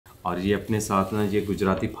और ये अपने साथ ना ये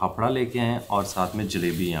गुजराती फाफड़ा लेके आए हैं और साथ में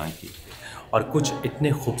जलेबी यहाँ की। और कुछ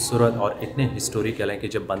इतने खूबसूरत और इतने हिस्टोरिकल हैं कि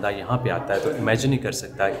जब बंदा यहाँ पे आता है तो इमेजिन नहीं कर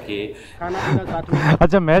सकता कि खाना पीना साथ में।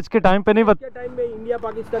 अच्छा, मैच के टाइम पे नहीं के टाइम में इंडिया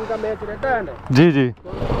पाकिस्तान का मैच रहता है ना। जी जी।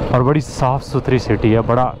 और बड़ी साफ़ सुथरी सिटी है,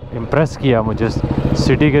 बड़ा इम्प्रेस किया मुझे।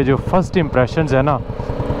 सिटी के जो फर्स्ट इम्प्रेशंस है ना,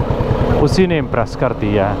 उसी ने इम्प्रेस कर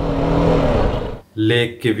दिया है।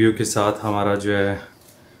 लेक के व्यू के साथ हमारा जो है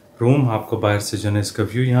रूम, आपको बाहर से जो है इसका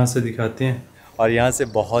व्यू यहाँ से दिखाते हैं। और यहाँ से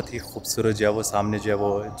बहुत ही खूबसूरत जो है वो सामने जो है वो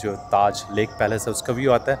जो ताज लेक पैलेस है उसका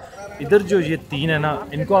व्यू आता है। इधर जो ये तीन है ना,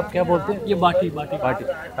 इनको आप क्या बोलते हैं? ये बाटी बाटी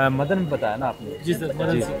बाटी। मदन में बताया ना आपने? जी सर,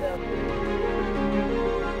 मदन जी।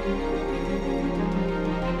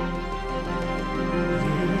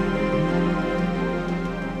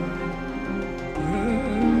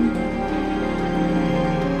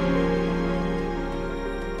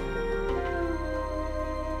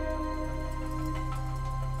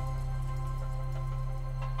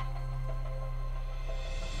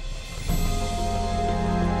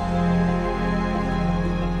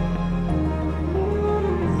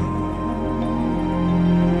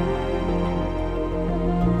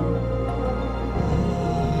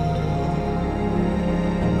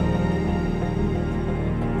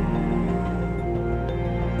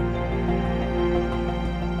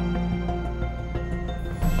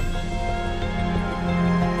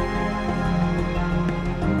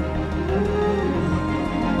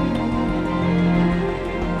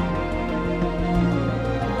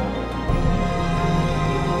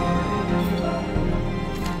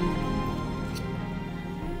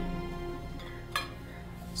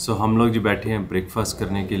 सो हम लोग जो बैठे हैं ब्रेकफास्ट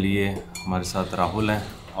करने के लिए, हमारे साथ राहुल हैं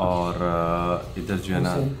और इधर जो है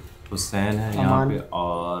ना हुसैन है यहाँ पे,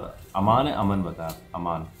 और अमान है, अमन बताया,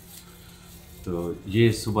 अमान। तो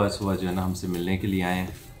ये सुबह सुबह जो है ना हमसे मिलने के लिए आए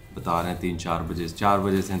हैं, बता रहे हैं 4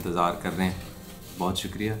 बजे से इंतज़ार कर रहे हैं। बहुत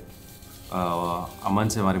शुक्रिया। अमन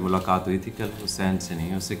से हमारी मुलाकात हुई थी कल, हुसैन से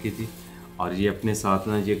नहीं हो सकी थी। और ये अपने साथ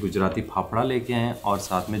ना ये गुजराती फाफड़ा लेके आए हैं और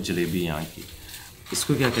साथ में जलेबी यहाँ की।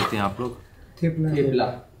 इसको क्या कहते हैं आप लोग? थेपला।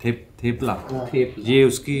 थेपला। ये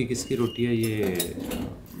उसकी किसकी रोटी है?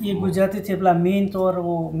 ये गुजराती थेपला मीट और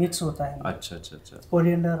वो मिक्स होता है। अच्छा अच्छा अच्छा।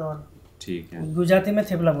 कोरिएंडर और ठीक है। गुजराती में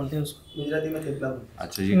थेपला बोलते हैं उसको। गुजराती में थेपला।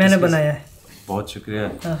 अच्छा, ये मैंने बनाया है। बहुत शुक्रिया।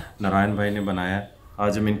 नारायण भाई ने बनाया है।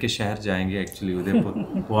 आज हम इनके शहर जाएंगे एक्चुअली,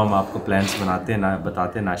 उदयपुर। वो हम आपको प्लान्स बनाते हैं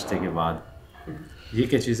बताते हैं नाश्ते के बाद। ये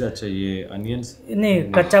क्या चीज़ है? अच्छा, ये अनियंस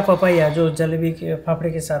नहीं, कच्चा पपाया जो जलेबी के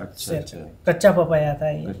फाफड़े के साथ। अच्छा। कच्चा पपाया आता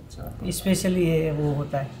है ये, स्पेशली ये वो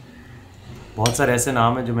होता है। बहुत सारे ऐसे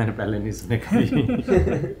नाम हैं जो मैंने पहले नहीं सुने कभी।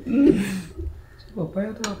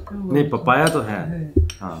 पपाया तो आपका नहीं, पपाया तो है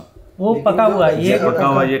हाँ। वो पका हुआ, ये पका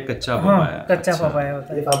हुआ, ये कच्चा पपाया। कच्चा पपाया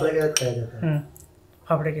होता है, फाफड़े के साथ खाया जाता है।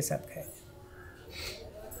 फाफड़े के साथ खाया।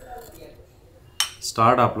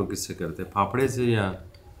 स्टार्ट आप लोग किससे करते हैं, फाफड़े से या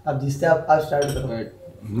अब जिससे आप स्टार्ट करो?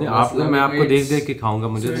 नहीं, आपको मैं आपको देख देख के खाऊंगा,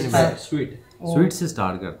 मुझे तो नहीं। स्वीट से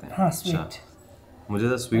स्टार्ट करते हैं। हाँ, स्वीट। मुझे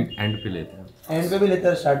तो स्वीट एंड पे लेते हैं। एंड पे भी लेते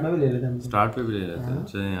हैं, स्टार्ट में भी ले लेते हैं। स्टार्ट पे भी ले लेते हैं।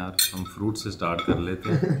 चलिए यार, हम फ्रूट से स्टार्ट कर लेते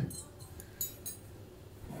हैं।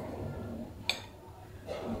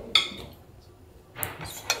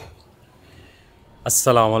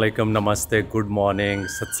 अस्सलाम वालेकुम, नमस्ते, गुड मॉर्निंग,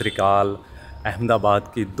 सत श्री अकाल। अहमदाबाद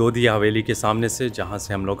की दोदिया हवेली के सामने से, जहाँ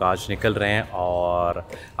से हम लोग आज निकल रहे हैं और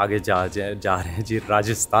आगे जा रहे हैं जी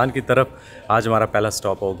राजस्थान की तरफ। आज हमारा पहला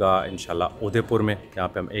स्टॉप होगा इंशाल्लाह उदयपुर में, जहाँ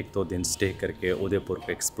पे हम 1-2 दिन स्टे करके उदयपुर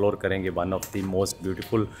को एक्सप्लोर करेंगे। One of the most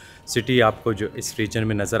beautiful city आपको जो इस रीजन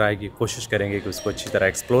में नज़र आएगी। कोशिश करेंगे कि उसको अच्छी तरह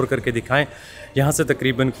एक्सप्लोर करके दिखाएं। यहाँ से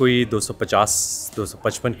तकरीबन कोई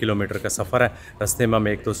 250-255 किलोमीटर का सफ़र है। रास्ते में हम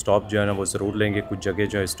 1-2 स्टॉप जो है ना वो ज़रूर लेंगे, कुछ जगह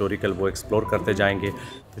जो है हिस्टोरिकल वो एक्सप्लोर करते जाएंगे।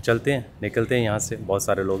 तो चलते हैं, निकलते हैं यहाँ से। बहुत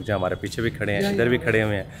सारे लोग जो हमारे पीछे भी खड़े हैं, इधर भी खड़े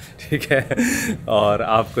हुए हैं, ठीक है। और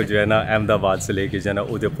आपको जो है ना अहमदाबाद से लेके जो है ना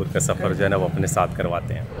उदयपुर का सफ़र जो है ना वो अपने साथ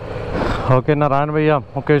करवाते हैं। ओके नारायण भैया,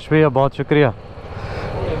 मुकेश भैया, बहुत शुक्रिया।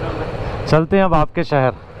 चलते हैं अब आपके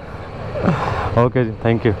शहर। Okay ji,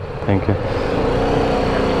 thank you.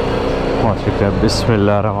 बहुत शुक्रिया।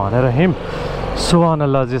 बिस्मिल्लाहिर्रहमानिर्रहीम। सुभान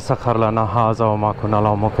अल्लाह जी सखर लना हाज़ा व मा कुन्ना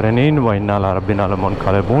लहु मुक़रिनीन व इन्ना इला रब्बिना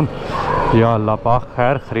लमुनक़लिबून। या अल्लाह पाक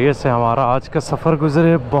खैर खैरियत से हमारा आज का सफ़र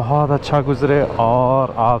गुज़रे, बहुत अच्छा गुज़रे,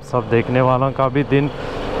 और आप सब देखने वालों का भी दिन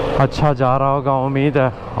अच्छा जा रहा होगा, उम्मीद है,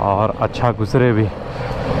 और अच्छा गुज़रे भी।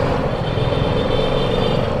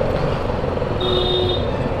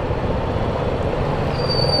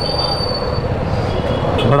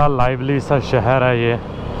 बड़ा लाइवली सा शहर है ये,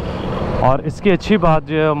 और इसकी अच्छी बात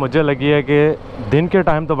जो है मुझे लगी है कि दिन के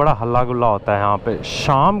टाइम तो बड़ा हल्ला गुल्ला होता है यहाँ पे,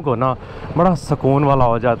 शाम को ना बड़ा सुकून वाला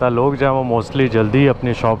हो जाता है। लोग जो है वो मोस्टली जल्दी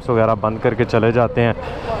अपनी शॉप्स वगैरह बंद करके चले जाते हैं,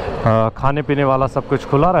 खाने पीने वाला सब कुछ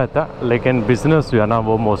खुला रहता है, लेकिन बिज़नेस जो है ना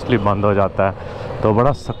वो मोस्टली बंद हो जाता है, तो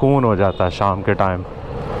बड़ा सुकून हो जाता है शाम के टाइम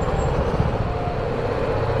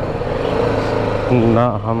ना।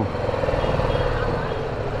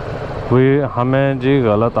 हमें जी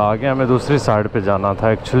गलत आ गया, हमें दूसरी साइड पे जाना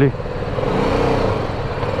था एक्चुअली।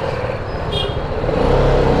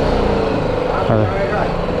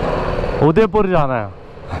 उदयपुर जाना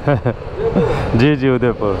है जी जी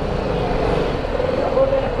उदयपुर।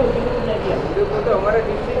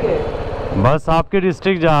 बस आपके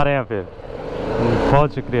डिस्ट्रिक्ट जा रहे हैं फिर।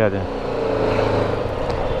 बहुत शुक्रिया जी।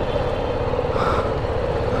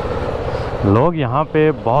 लोग यहाँ पे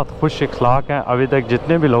बहुत खुश इखलाक हैं। अभी तक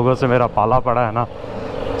जितने भी लोगों से मेरा पाला पड़ा है ना,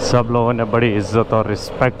 सब लोगों ने बड़ी इज़्ज़त और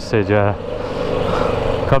रिस्पेक्ट से जो है,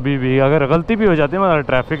 कभी भी अगर गलती भी हो जाती है मतलब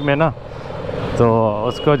ट्रैफिक में ना, तो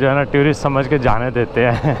उसको जो है ना टूरिस्ट समझ के जाने देते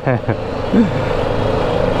हैं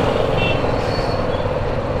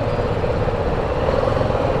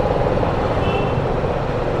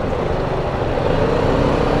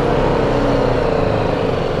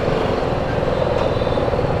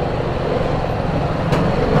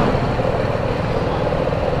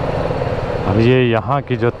अब ये यहाँ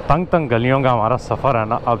की जो तंग तंग गलियों का हमारा सफ़र है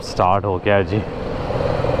ना, अब स्टार्ट हो गया है जी।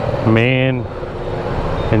 मेन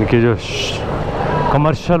इनकी जो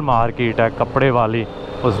कमर्शियल मार्केट है कपड़े वाली,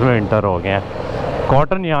 उसमें इंटर हो गए हैं।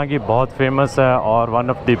 कॉटन यहाँ की बहुत फेमस है और one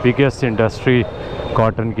of the biggest industry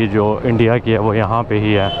cotton की जो इंडिया की है वो यहाँ पे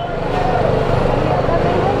ही है।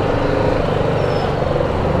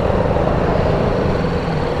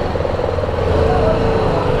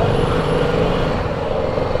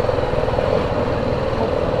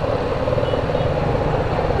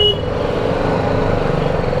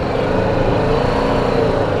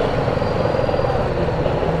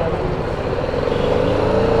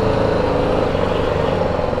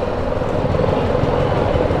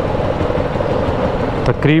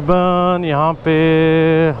 तकरीबन यहाँ पे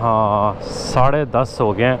हाँ 10:30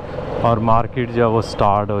 हो गए हैं और मार्केट जो है वो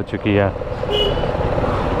स्टार्ट हो चुकी है।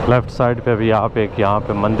 लेफ़्ट साइड पे भी आप एक यहाँ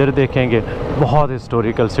पे मंदिर देखेंगे। बहुत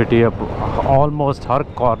हिस्टोरिकल सिटी है, ऑलमोस्ट हर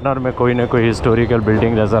कॉर्नर में कोई ना कोई हिस्टोरिकल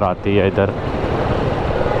बिल्डिंग नज़र आती है इधर।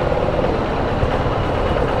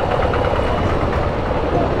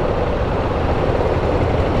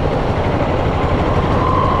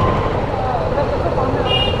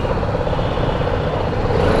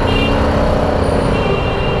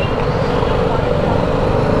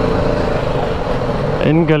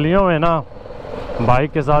 इन गलियों में ना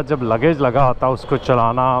बाइक के साथ जब लगेज लगा होता है उसको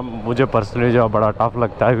चलाना मुझे पर्सनली जो है बड़ा टफ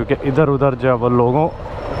लगता है, क्योंकि इधर उधर जो है वो लोगों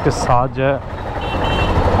के साथ जो है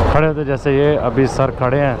खड़े होते, जैसे ये अभी सर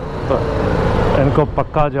खड़े हैं तो इनको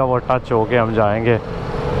पक्का जो है वो टच हो के हम जाएंगे।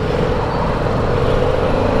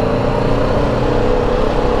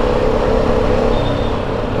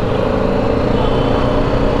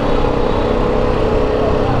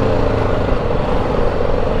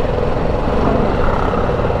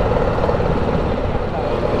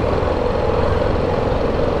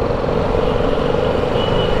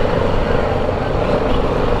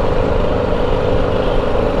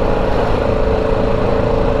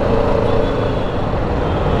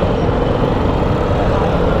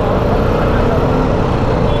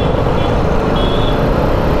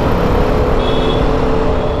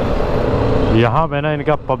 यहाँ पे ना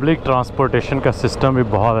इनका पब्लिक ट्रांसपोर्टेशन का सिस्टम भी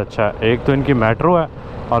बहुत अच्छा है। एक तो इनकी मेट्रो है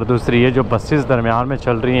और दूसरी ये जो बसेस दरमियान में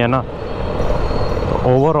चल रही हैं ना,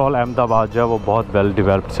 तो ओवरऑल अहमदाबाद जो है वो बहुत वेल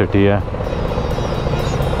डेवलप्ड सिटी है।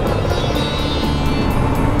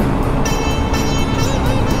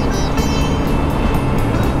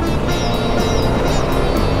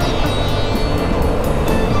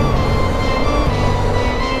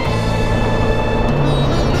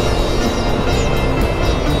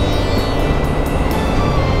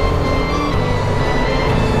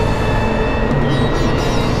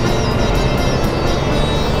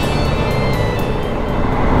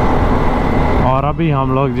 अभी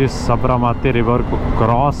हम लोग जिस साबरमती रिवर को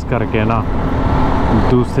क्रॉस करके ना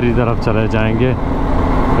दूसरी तरफ चले जाएंगे,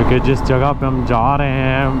 क्योंकि जिस जगह पे हम जा रहे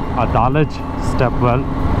हैं अदालज स्टेपवेल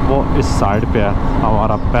वो इस साइड पे है।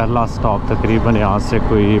 हमारा पहला स्टॉप तकरीबन यहाँ से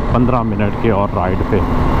कोई 15 मिनट की और राइड पे।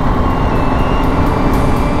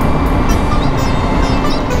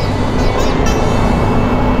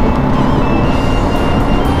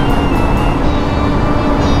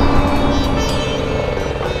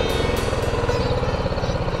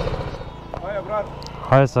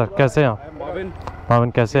 हाय सर, कैसे हैं आप? भाविन,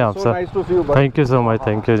 कैसे हैं आप sir? Thank you so much.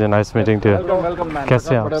 Thank you ji, nice meeting to you.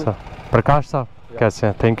 कैसे हैं आप सर? प्रकाश साहब कैसे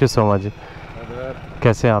हैं? थैंक यू सो मच जी।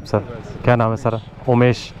 कैसे हैं आप सर? क्या नाम है सर?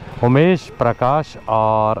 उमेश, प्रकाश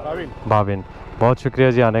और भाविन। बहुत शुक्रिया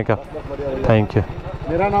जी आने का, थैंक यू।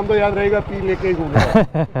 मेरा नाम तो याद रहेगा, पी लेके ही घूमूंगा।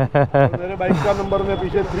 मेरे बाइक का नंबर में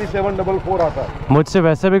पीछे 3744 आता है। मुझसे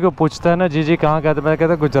वैसे भी कोई पूछता है ना जी कहाँ का है, तो मैं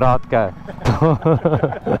कहता गुजरात का है। तो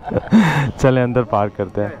चले अंदर पार्क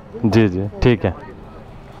करते हैं। जी जी ठीक है।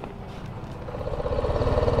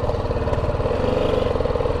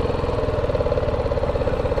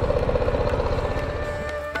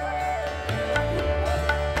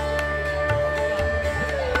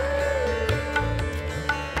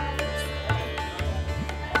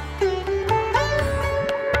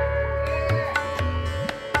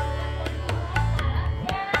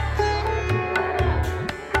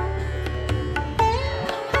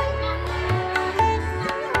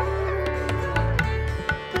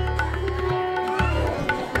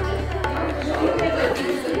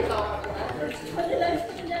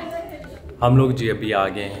 हम लोग जी अभी आ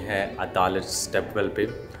गए हैं अदालज स्टेपवेल पे।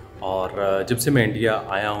 और जब से मैं इंडिया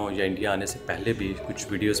आया हूँ या इंडिया आने से पहले भी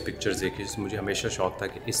कुछ वीडियोस पिक्चर्स देखी, मुझे हमेशा शौक़ था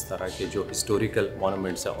कि इस तरह के जो हिस्टोरिकल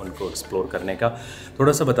मॉन्यूमेंट्स हैं उनको एक्सप्लोर करने का।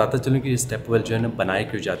 थोड़ा सा बताता चलूँ कि ये स्टेपवेल जो है ना बनाए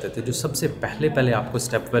क्यों जाते थे। जो सबसे पहले आपको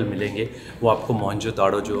स्टेपवेल मिलेंगे वो आपको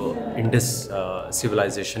मोहनजोदाड़ो जो इंडस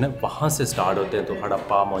सिविलाइजेशन है वहाँ से स्टार्ट होते हैं। तो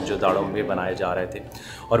हड़प्पा मोहनजोदाड़ो में बनाए जा रहे थे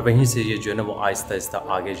और वहीं से ये जो है ना वो आहिस्ता आहिस्ता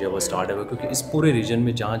आगे जो है वो स्टार्ट हुआ, क्योंकि इस पूरे रीजन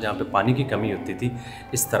में जहाँ पे पानी की कमी होती थी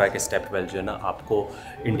इस तरह के स्टेपवेल जो है ना आपको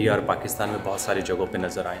इंडिया और पाकिस्तान में बहुत सारी जगहों पे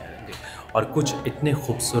नज़र आए आएंगे। और कुछ इतने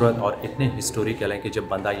खूबसूरत और इतने हिस्टोरिकल हैं कि जब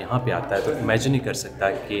बंदा यहाँ पे आता है तो इमेजिन नहीं कर सकता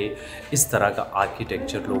कि इस तरह का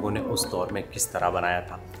आर्किटेक्चर लोगों ने उस दौर में किस तरह बनाया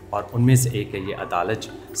था। और उनमें से एक है ये अदालज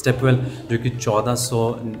स्टेपवेल, जो कि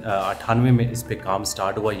 1498 में इस पे काम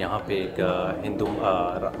स्टार्ट हुआ। यहाँ पे एक हिंदू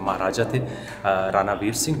महाराजा थे राणा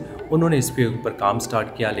वीर सिंह, उन्होंने इस पे ऊपर काम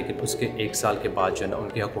स्टार्ट किया, लेकिन उसके 1 साल के बाद जो है ना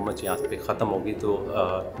उनकी हुकूमत यहाँ पे ख़त्म हो गई। तो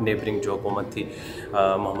नेबरिंग जो हुकूमत थी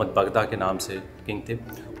मोहम्मद बगदा के नाम से किंग थे,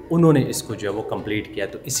 उन्होंने इसको जो है वो कंप्लीट किया।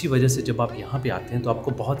 तो इसी वजह से जब आप यहाँ पे आते हैं तो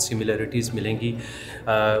आपको बहुत सिमिलरिटीज़ मिलेंगी।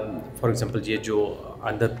 फॉर एग्ज़ाम्पल ये जो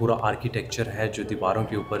अंदर पूरा आर्किटेक्चर है, जो दीवारों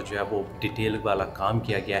के ऊपर जो है वो डिटेल वाला काम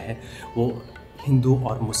किया गया है, वो हिंदू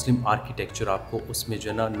और मुस्लिम आर्किटेक्चर आपको उसमें जो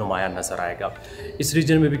है ना नुमाया नज़र आएगा। इस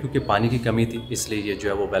रीजन में भी क्योंकि पानी की कमी थी इसलिए ये जो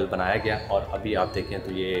है वो वेल बनाया गया। और अभी आप देखें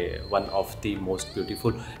तो ये one of the most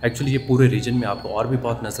beautiful, actually ये पूरे रीजन में आपको और भी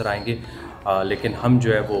बहुत नज़र आएंगे, लेकिन हम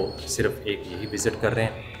जो है वो सिर्फ एक यही विज़िट कर रहे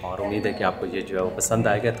हैं और उम्मीद है कि आपको ये जो है वो पसंद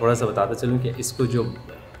आएगा। थोड़ा सा बताता चलूँ कि इसको जो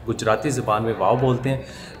गुजराती ज़बान में वाव बोलते हैं,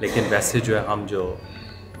 लेकिन वैसे जो है हम जो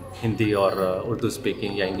हिंदी और उर्दू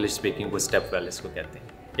स्पीकिंग या इंग्लिश स्पीकिंग वो स्टेपवेल इसको कहते हैं।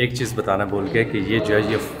 एक चीज़ बताना भूल गया कि ये जो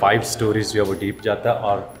है ये 5 स्टोरीज़ जो है वो डीप जाता है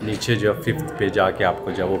और नीचे जो है 5th पे जाके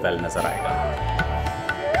आपको जो है वो वेल नज़र आएगा।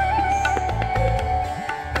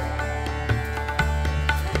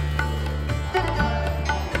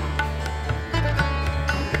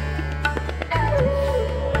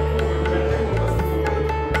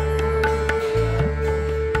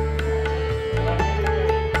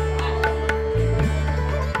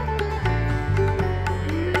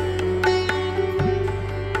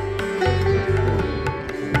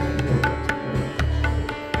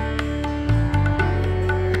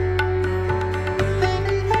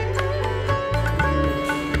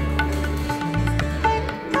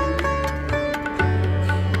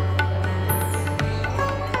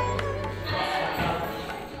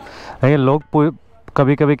 ये लोग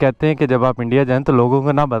कभी कभी कहते हैं कि जब आप इंडिया जाएं तो लोगों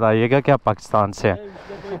को ना बताइएगा कि आप पाकिस्तान से हैं।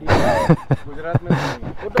 गुजरात में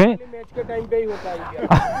कहीं मैच के टाइम पे ही होता है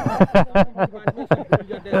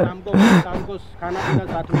शाम को खाना पीना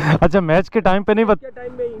साथ में। अच्छा, मैच के टाइम पे नहीं के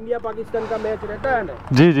टाइम में इंडिया पाकिस्तान का मैच रहता है ना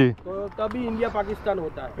जी जी, तो तभी इंडिया पाकिस्तान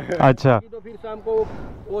होता है। अच्छा, तो फिर शाम को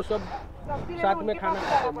वो सब साथ में खाना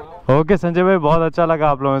खाते हैं। ओके संजय भाई, बहुत अच्छा लगा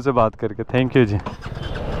आप लोगों से बात करके, थैंक यू जी।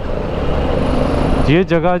 ये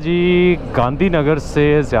जगह जी गांधीनगर से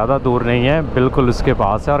ज़्यादा दूर नहीं है, बिल्कुल उसके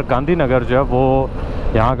पास है। और गांधीनगर जो है वो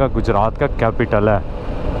यहाँ का गुजरात का कैपिटल है।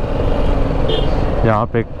 यहाँ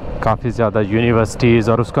पे काफ़ी ज़्यादा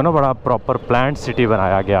यूनिवर्सिटीज़ और उसको ना बड़ा प्रॉपर प्लान्ड सिटी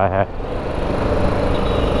बनाया गया है।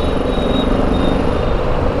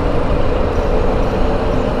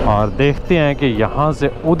 और देखते हैं कि यहाँ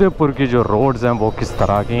से उदयपुर की जो रोड्स हैं वो किस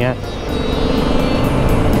तरह की हैं।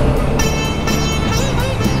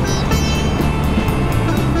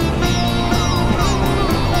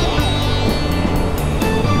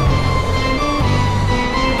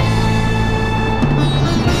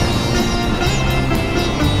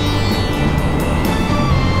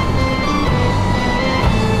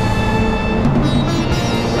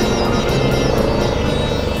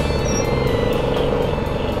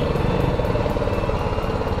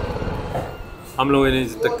 हम लोगों ने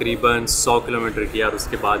तकरीबन 100 किलोमीटर किया और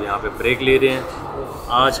उसके बाद यहाँ पे ब्रेक ले रहे हैं।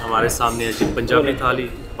 आज हमारे सामने है जी पंजाबी थाली,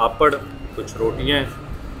 पापड़, कुछ रोटियां हैं,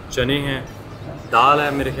 चने हैं, दाल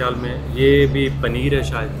है मेरे ख्याल में, ये भी पनीर है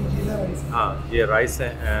शायद, हाँ ये राइस है,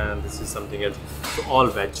 and this is something else, तो ऑल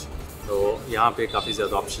वेज। तो यहाँ पे काफ़ी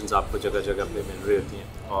ज़्यादा ऑप्शंस आपको जगह जगह पे मिल रही होती हैं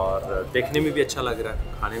और देखने में भी अच्छा लग रहा है,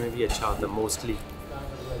 खाने में भी अच्छा होता है मोस्टली।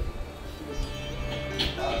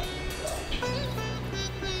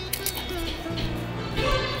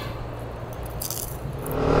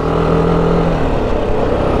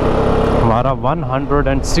 हमारा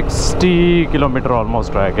 160 किलोमीटर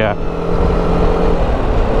ऑलमोस्ट रह गया है।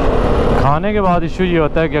 खाने के बाद इशू ये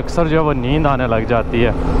होता है कि अक्सर जो है वो नींद आने लग जाती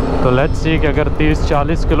है, तो लेट्स सी कि अगर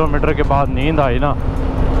 30-40 किलोमीटर के बाद नींद आई ना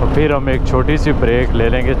तो फिर हम एक छोटी सी ब्रेक ले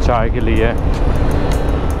लेंगे चाय के लिए।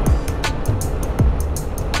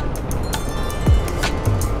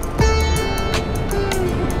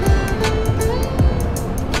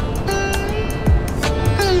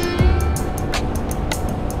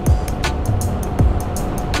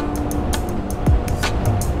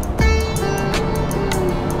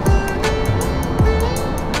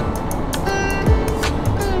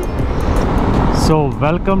 सो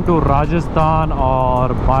वेलकम टू राजस्थान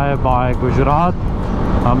और बाय बाय गुजरात।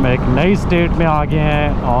 हम एक नई स्टेट में आ गए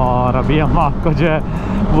हैं और अभी हम आपको जो है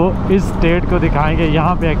वो इस स्टेट को दिखाएंगे।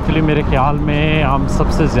 यहाँ पे एक्चुअली मेरे ख्याल में हम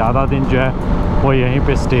सबसे ज़्यादा दिन जो है वो यहीं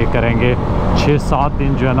पे स्टे करेंगे। 6-7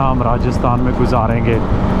 दिन जो है ना हम राजस्थान में गुजारेंगे।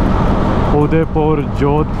 उदयपुर,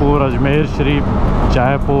 जोधपुर, अजमेर शरीफ,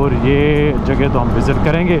 जयपुर, ये जगह तो हम विज़िट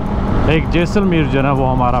करेंगे। एक जैसलमेर जो है ना वो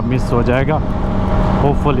हमारा मिस हो जाएगा,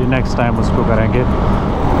 होपफुली नेक्स्ट टाइम उसको करेंगे।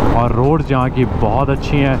 और रोड यहाँ की बहुत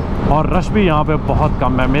अच्छी हैं और रश भी यहाँ पे बहुत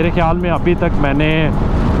कम है। मेरे ख्याल में अभी तक मैंने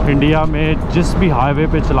इंडिया में जिस भी हाईवे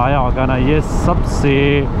पे चलाया होगा ना, ये सबसे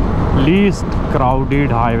लीस्ट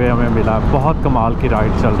क्राउडेड हाईवे हमें मिला है। बहुत कमाल की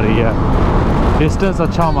राइड चल रही है, डिस्टेंस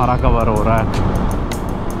अच्छा हमारा कवर हो रहा है।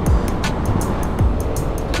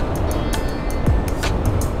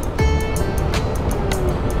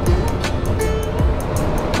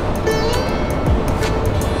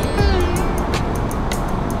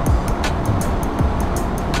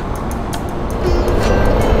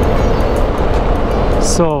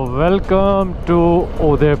 So welcome to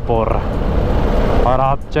Udaipur. और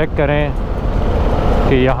आप चेक करें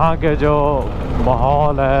कि यहाँ के जो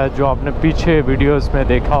माहौल है, जो आपने पीछे वीडियोस में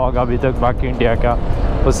देखा होगा अभी तक बाकी इंडिया का,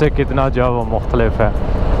 उससे कितना जो है वो मुख्तलिफ है।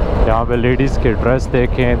 यहाँ पे लेडीज़ के ड्रेस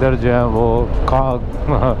देखें, इधर जो है वो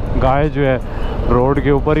गाय जो है रोड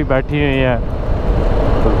के ऊपर ही बैठी हुई है।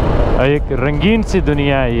 एक रंगीन सी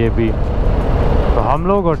दुनिया है ये भी। तो हम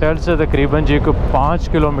लोग होटल से तकरीबन जी को 5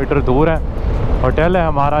 किलोमीटर दूर है। होटल है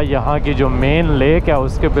हमारा यहाँ की जो मेन लेक है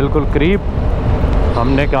उसके बिल्कुल करीब।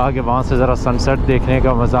 हमने कहा कि वहाँ से ज़रा सनसेट देखने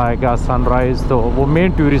का मज़ा आएगा, सनराइज़। तो वो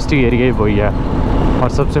मेन टूरिस्ट एरिया ही वही है और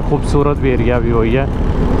सबसे खूबसूरत भी एरिया भी वही है,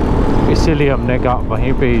 इसीलिए हमने कहा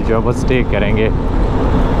वहीं पे ही जो है वो स्टे करेंगे।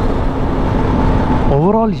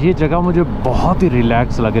 ओवरऑल ये जगह मुझे बहुत ही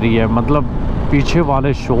रिलैक्स लग रही है। मतलब पीछे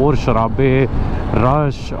वाले शोर शराबे,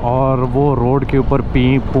 रश और वो रोड के ऊपर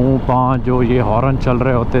पी पू पा जो ये हॉर्न चल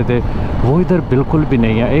रहे होते थे, वो इधर बिल्कुल भी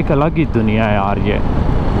नहीं है। एक अलग ही दुनिया है यार ये।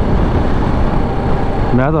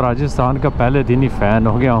 मैं तो राजस्थान का पहले दिन ही फ़ैन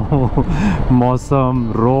हो गया हूँ।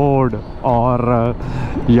 मौसम, रोड और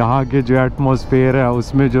यहाँ के जो एटमॉस्फेयर है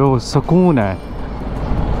उसमें जो सुकून है।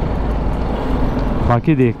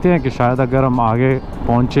 बाकी देखते हैं कि शायद अगर हम आगे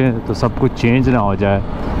पहुँचें तो सब कुछ चेंज ना हो जाए,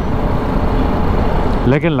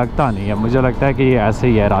 लेकिन लगता नहीं है। मुझे लगता है कि ये ऐसे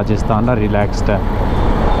ही है, राजस्थान ना रिलैक्स्ड है।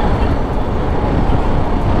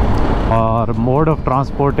 और मोड ऑफ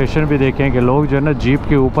ट्रांसपोर्टेशन भी देखें कि लोग जो है ना जीप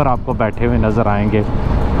के ऊपर आपको बैठे हुए नज़र आएंगे।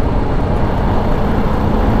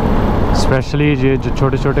 स्पेशली ये जो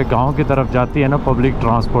छोटे छोटे गांव की तरफ जाती है ना पब्लिक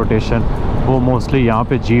ट्रांसपोर्टेशन, वो मोस्टली यहाँ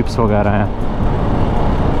पे जीप्स वगैरह हैं।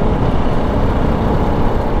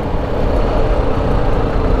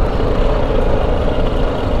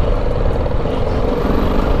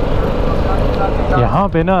 यहाँ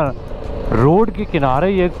पे ना रोड के किनारे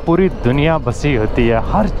ही एक पूरी दुनिया बसी होती है।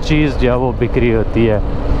 हर चीज़ जो है वो बिक्री होती है।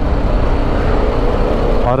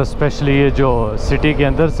 और स्पेशली ये जो सिटी के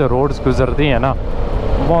अंदर से रोड्स गुजरती हैं ना,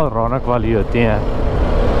 बहुत रौनक वाली होती हैं।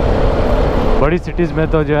 बड़ी सिटीज़ में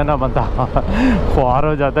तो जो है ना बंदा ख्वार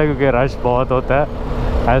हो जाता है क्योंकि रश बहुत होता है।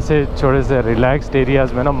 ऐसे छोटे से रिलैक्स्ड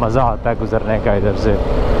एरियाज़ में ना मज़ा आता है गुजरने का इधर से।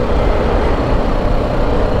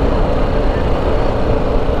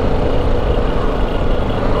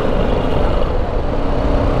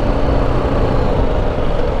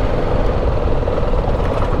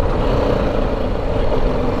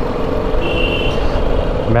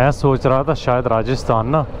 मैं सोच रहा था शायद राजस्थान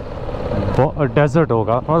ना डेजर्ट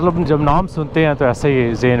होगा, मतलब जब नाम सुनते हैं तो ऐसे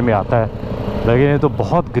ही जेहन में आता है, लेकिन ये तो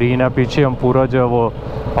बहुत ग्रीन है। पीछे हम पूरा जो है वो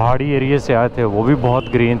पहाड़ी एरिया से आए थे वो भी बहुत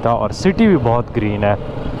ग्रीन था, और सिटी भी बहुत ग्रीन है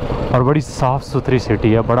और बड़ी साफ़ सुथरी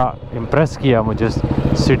सिटी है। बड़ा इम्प्रेस किया मुझे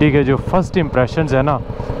सिटी के जो फर्स्ट इम्प्रेशंस है ना,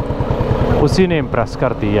 उसी ने इम्प्रेस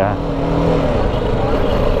कर दिया है।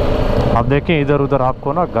 अब देखें इधर उधर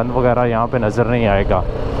आपको ना गंद वगैरह यहाँ पे नज़र नहीं आएगा,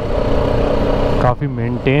 काफ़ी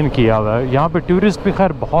मेंटेन किया हुआ है। यहाँ पे टूरिस्ट भी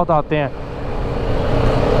खैर बहुत आते हैं,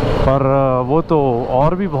 पर वो तो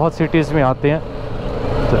और भी बहुत सिटीज़ में आते हैं,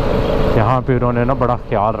 तो यहाँ पे उन्होंने ना बड़ा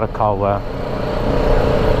ख्याल रखा हुआ है।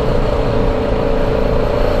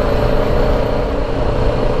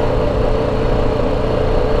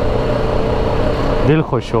 दिल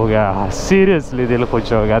खुश हो गया, सीरियसली दिल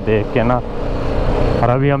खुश हो गया देख के ना। और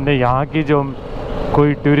अभी हमने यहाँ की जो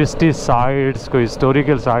कोई टूरिस्टी साइट्स, कोई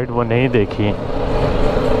हिस्टोरिकल साइट वो नहीं देखी।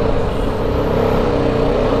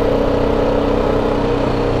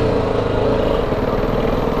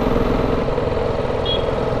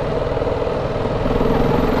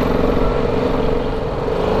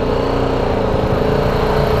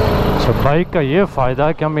 बाइक का ये फ़ायदा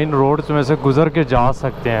है कि हम इन रोड्स में से गुज़र के जा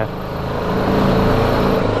सकते हैं,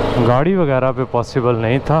 गाड़ी वगैरह पे पॉसिबल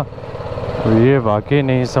नहीं था। तो ये वाकई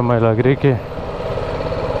नहीं समझ लग रही कि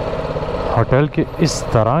होटल की इस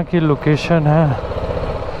तरह की लोकेशन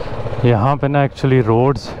है। यहाँ पे ना एक्चुअली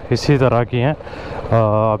रोड्स इसी तरह की हैं।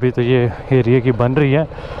 अभी तो ये एरिया की बन रही है,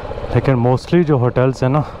 लेकिन मोस्टली जो होटल्स हैं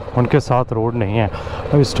ना उनके साथ रोड नहीं है।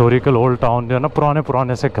 हिस्टोरिकल ओल्ड टाउन जो है ना, पुराने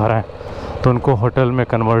पुराने से घर हैं, तो उनको होटल में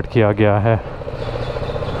कन्वर्ट किया गया है।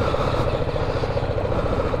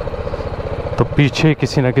 तो पीछे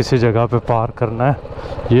किसी न किसी जगह पे पार्क करना है।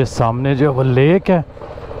 ये सामने जो वो लेक है,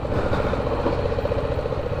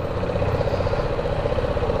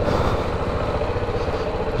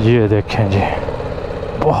 ये देखें जी,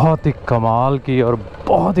 बहुत ही कमाल की और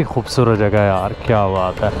बहुत ही खूबसूरत जगह है यार, क्या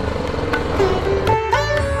बात है।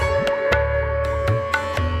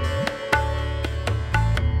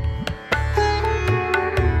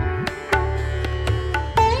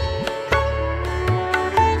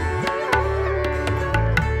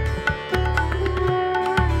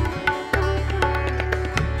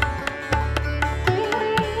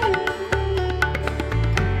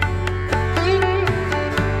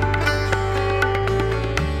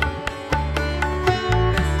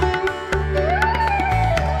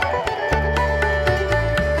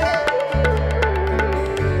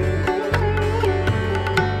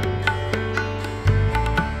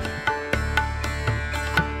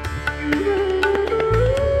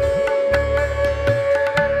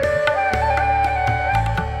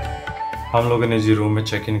 हम लोगों ने जी रूम में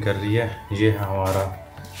चेक इन कर लिया है। ये है हमारा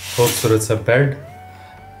खूबसूरत सा बेड,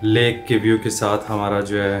 लेक के व्यू के साथ हमारा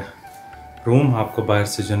जो है रूम। आपको बाहर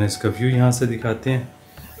से जो है इसका व्यू यहाँ से दिखाते हैं।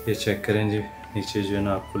 ये चेक करें जी, नीचे जो है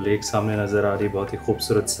ना आपको लेक सामने नज़र आ रही है। बहुत ही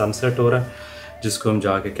खूबसूरत सनसेट हो रहा है, जिसको हम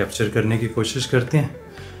जाके कैप्चर करने की कोशिश करते हैं।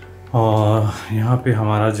 और यहाँ पे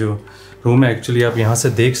हमारा जो रूम है, एक्चुअली आप यहाँ से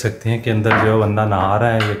देख सकते हैं कि अंदर जो बंदा नहा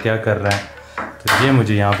रहा है या क्या कर रहा है। तो ये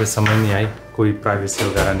मुझे यहाँ पे समझ नहीं आई, कोई प्राइवेसी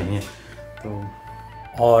वगैरह नहीं है। तो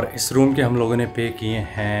और इस रूम के हम लोगों ने पे किए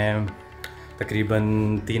हैं तकरीबन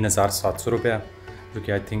 3700 रुपया, जो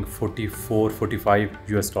कि आई थिंक 44-45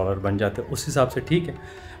 US डॉलर बन जाते हैं। उस हिसाब से ठीक है,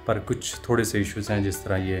 पर कुछ थोड़े से इश्यूज़ हैं, जिस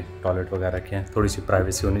तरह ये टॉयलेट वगैरह के हैं, थोड़ी सी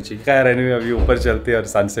प्राइवेसी होनी चाहिए। खैर एनीवे, अभी ऊपर चलते हैं और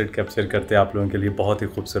सनसेट कैप्चर करते हैं आप लोगों के लिए। बहुत ही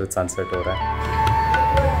खूबसूरत सनसेट हो रहा है।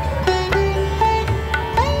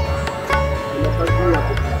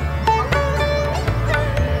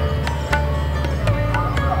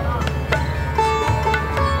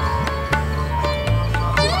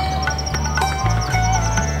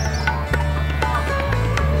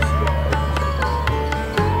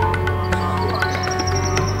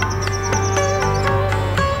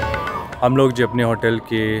 हम लोग जो अपने होटल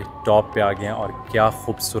के टॉप पे आ गए हैं और क्या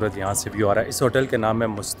खूबसूरत यहाँ से व्यू आ रहा है। इस होटल के नाम है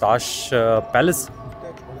मुस्ताश पैलेस,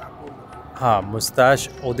 हाँ मुस्ताश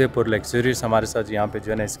उदयपुर लग्जरीज। हमारे साथ यहाँ पे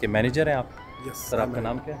जो है ना इसके मैनेजर हैं आप। सर आपका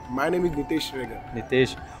नाम क्या है? My name is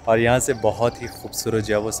Nitesh. और यहाँ से बहुत ही खूबसूरत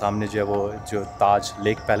जो है वो सामने जो है वो जो ताज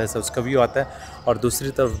लेक पैलेस है उसका व्यू आता है, और दूसरी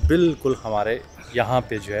तरफ बिल्कुल हमारे यहाँ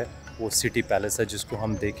पे जो है वो सिटी पैलेस है, जिसको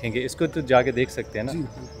हम देखेंगे। इसको तो जाके देख सकते हैं ना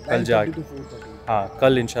कल जाके, हाँ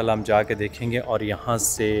कल इंशाल्लाह हम जाके देखेंगे। और यहाँ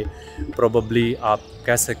से प्रोबेबली आप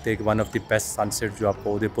कह सकते हैं कि one of the best sunset जो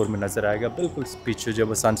आपको उदयपुर में नज़र आएगा। बिल्कुल पीछे जब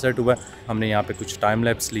वो सनसेट हुआ हमने यहाँ पे कुछ टाइम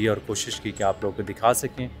लैप्स लिए और कोशिश की कि आप लोगों को दिखा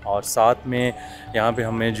सकें। और साथ में यहाँ पे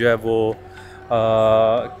हमें जो है वो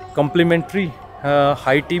कम्प्लीमेंट्री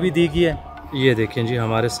हाई टी भी दी गई है। ये देखें जी,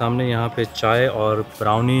 हमारे सामने यहाँ पे चाय और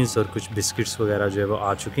ब्राउनीज़ और कुछ बिस्किट्स वगैरह जो है वो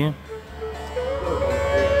आ चुकी हैं।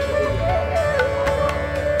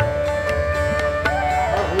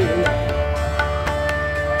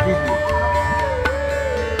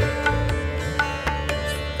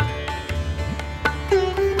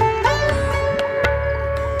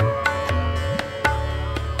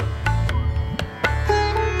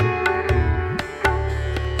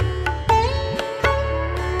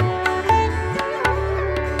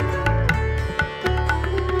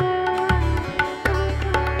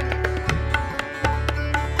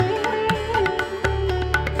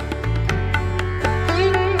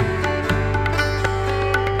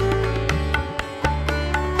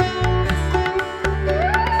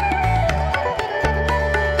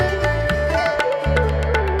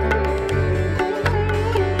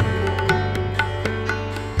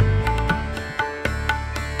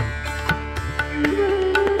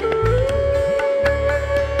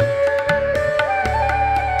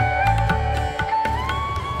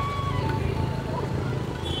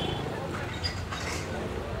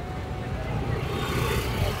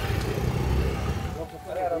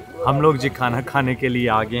 हम लोग जी खाना खाने के लिए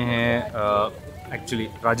आ गए हैं। एक्चुअली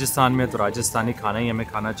राजस्थान में तो राजस्थानी खाना ही हमें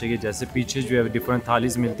खाना चाहिए। जैसे पीछे जो है डिफरेंट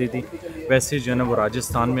थालीज़ मिलती थी, वैसे जो है ना वो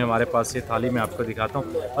राजस्थान में हमारे पास ये थाली मैं आपको दिखाता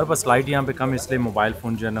हूँ। और बस लाइट यहाँ पे कम इसलिए मोबाइल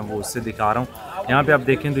फ़ोन जो है ना वो उससे दिखा रहा हूँ। यहाँ पे आप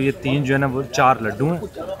देखें तो ये 3 जो है ना वो 4 लड्डू हैं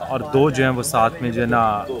और 2 जो हैं वो साथ में जो है ना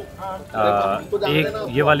एक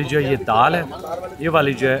ये वाली जो है ये दाल है, ये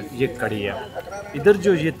वाली जो है ये कड़ी है। इधर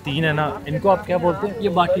जो ये 3 है ना, इनको आप क्या बोलते हैं? ये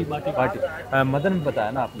बाटी बाटी बाटी। मदन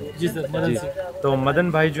बताया ना आपने? जी सर, मदन से। तो मदन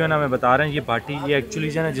भाई जो है ना मैं बता रहे हैं ये बाटी, ये एक्चुअली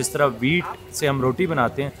जो है ना जिस तरह वीट से हम रोटी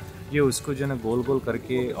बनाते हैं, ये उसको जो है ना गोल गोल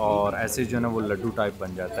करके और ऐसे जो है ना वो लड्डू टाइप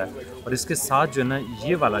बन जाता है। और इसके साथ जो है ना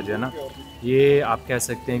ये वाला जो है ना, ये आप कह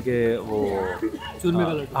सकते हैं कि वो चूरमे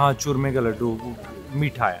का लड्डू। हाँ, चूरमे का लड्डू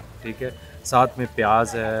मीठा है, ठीक है। साथ में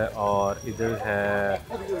प्याज है और इधर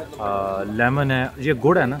है लेमन है। ये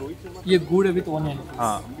गुड़ है ना? ये गुड़ है विद ऑनियन।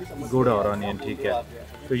 हाँ, गुड़ और ऑनियन, ठीक है।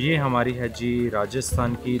 तो ये हमारी है जी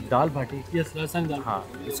राजस्थान की दाल बाटी। यस, राजस्थान दाल। हाँ,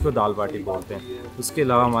 इसको दाल बाटी बोलते हैं। उसके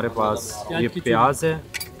अलावा हमारे पास ये प्याज है,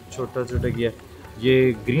 छोटा छोटा किया।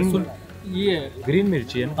 ये ग्रीन, ये है ग्रीन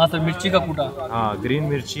मिर्ची है ना? हाँ सर, मिर्ची का कूटा। हाँ, ग्रीन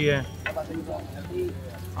मिर्ची है।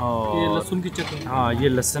 और ये लहसुन की चटनी। हाँ, ये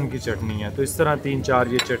लहसुन की चटनी है। तो इस तरह 3-4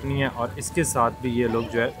 ये चटनी है। और इसके साथ भी ये लोग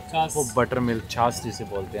जो है वो बटर मिल्क, छाछ जिसे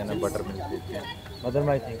बोलते हैं ना, बटर मिल्क देते हैं। मदन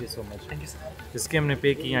भाई thank you so much. Thank you sir. इसके हमने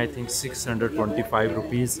पे किए आई थिंक 625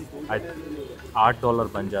 रुपीज़, $8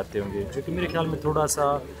 बन जाते होंगे, जो कि मेरे ख्याल में थोड़ा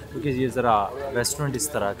सा, क्योंकि ये ज़रा रेस्टोरेंट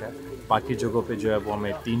इस तरह का है। बाकी जगहों पे जो है वो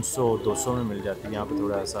हमें 300-200 में मिल जाती है, यहाँ पे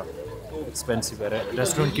थोड़ा सा एक्सपेंसिव है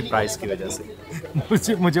रेस्टोरेंट की प्राइस की वजह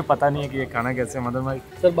से। मुझे पता नहीं है कि ये खाना कैसे है मदन भाई।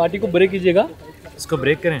 सर बाटी को ब्रेक कीजिएगा। इसको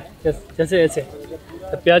ब्रेक करें? यस, जैसे ऐसे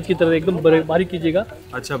प्याज की तरह एकदम बारीक कीजिएगा।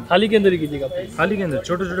 अच्छा, थाली के अंदर ही कीजिएगा प्लीज। थाली के अंदर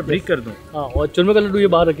छोटे छोटे ब्रेक कर दूँ? हाँ, और चूरमे का लड्डू ये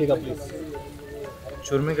बाहर रखिएगा प्लीज।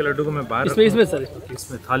 चूरमे के लड्डू को मैं बाहर इसमें सर,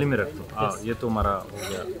 इसमें थाली में रख दूँ? हाँ, ये तो हमारा हो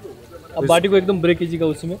गया। अब बाटी को एकदम ब्रेक कीजिएगा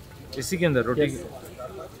उसमें, इसी के अंदर रोटी।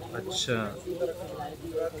 अच्छा,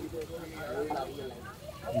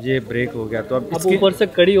 ये ब्रेक हो गया। तो अब अब ऊपर से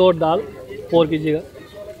कड़ी और दाल पोर कीजिएगा।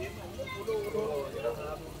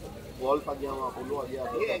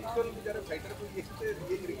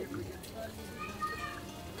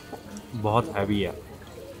 बहुत हैवी है।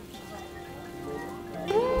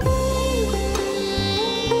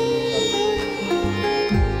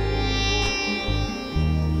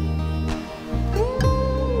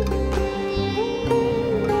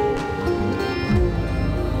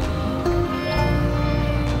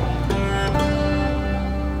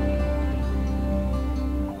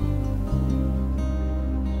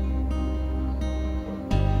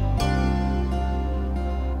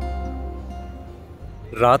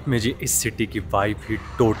 रात में जी इस सिटी की वाइब ही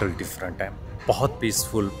टोटल डिफरेंट है। बहुत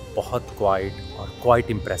पीसफुल, बहुत क्वाइट और क्वाइट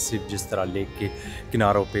इम्प्रेसिव। जिस तरह लेक के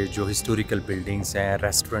किनारों पे जो हिस्टोरिकल बिल्डिंग्स हैं,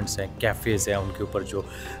 रेस्टोरेंट्स हैं, कैफ़ेज़ हैं, उनके ऊपर जो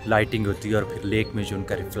लाइटिंग होती है और फिर लेक में जो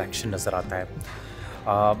उनका रिफ्लेक्शन नज़र आता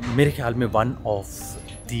है। मेरे ख्याल में one of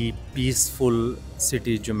the peaceful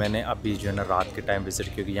city जो मैंने अभी जो है ना रात के टाइम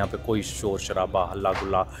विज़िट किया। यहाँ पे कोई शोर शराबा, हल्ला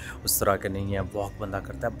गुल्ला उस तरह का नहीं है। वॉक बंदा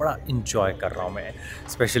करता है, बड़ा इंजॉय कर रहा हूँ मैं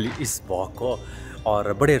स्पेशली इस वॉक को।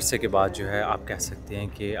 और बड़े अरसे के बाद जो है आप कह सकते हैं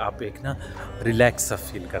कि आप एक ना रिलैक्स सा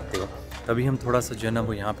फील करते हो। तभी हम थोड़ा सा जो है ना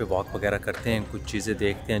वो यहाँ पे वॉक वगैरह करते हैं, कुछ चीज़ें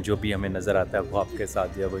देखते हैं, जो भी हमें नज़र आता है वो आपके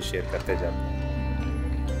साथ जो है वो शेयर करते जाते हैं।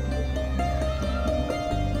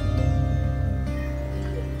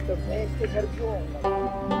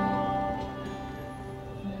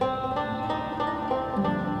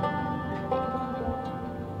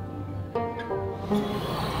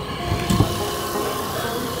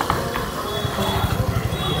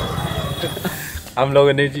 हम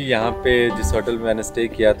लोगों ने जी यहाँ पे जिस होटल में मैंने स्टे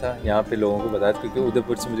किया था, यहाँ पे लोगों को बताया, क्योंकि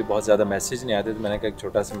उदयपुर से मुझे बहुत ज़्यादा मैसेज नहीं आते, तो मैंने कहा एक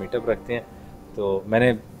छोटा सा मीटअप रखते हैं। तो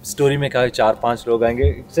मैंने स्टोरी में कहा 4-5 लोग आएंगे,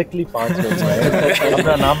 एक्जैक्टली 5 लोग आएंगे।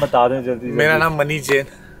 अपना नाम बता दें जल्दी। मेरा नाम मनीष जैन।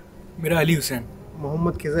 मेरा अली हुसैन।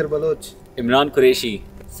 मोहम्मद खिजर बलोच। इमरान कुरैशी।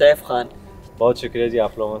 सैफ खान। बहुत शुक्रिया जी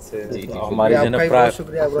आप लोगों से। जी, हमारी जो है ना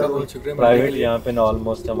प्राइवेट यहाँ पे ना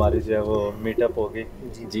ऑलमोस्ट हमारी जो है वो मीटअप हो गई।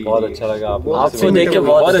 जी, बहुत अच्छा लगा आपको देख के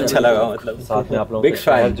बहुत अच्छा लगा। मतलब साथ में आप लोगों बिग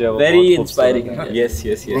फैन, जो है very inspiring. Yes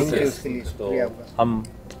yes yes. तो हम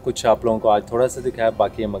कुछ आप लोगों को आज थोड़ा सा दिखाया,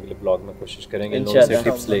 बाकी हम अगले ब्लॉग में कोशिश करेंगे लोगों से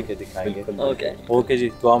टिप्स लेके दिखाएंगे। ओके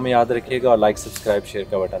जी, तो हमें याद रखिएगा और लाइक सब्सक्राइब शेयर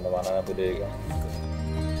का बटन दबाना ना भूलिएगा।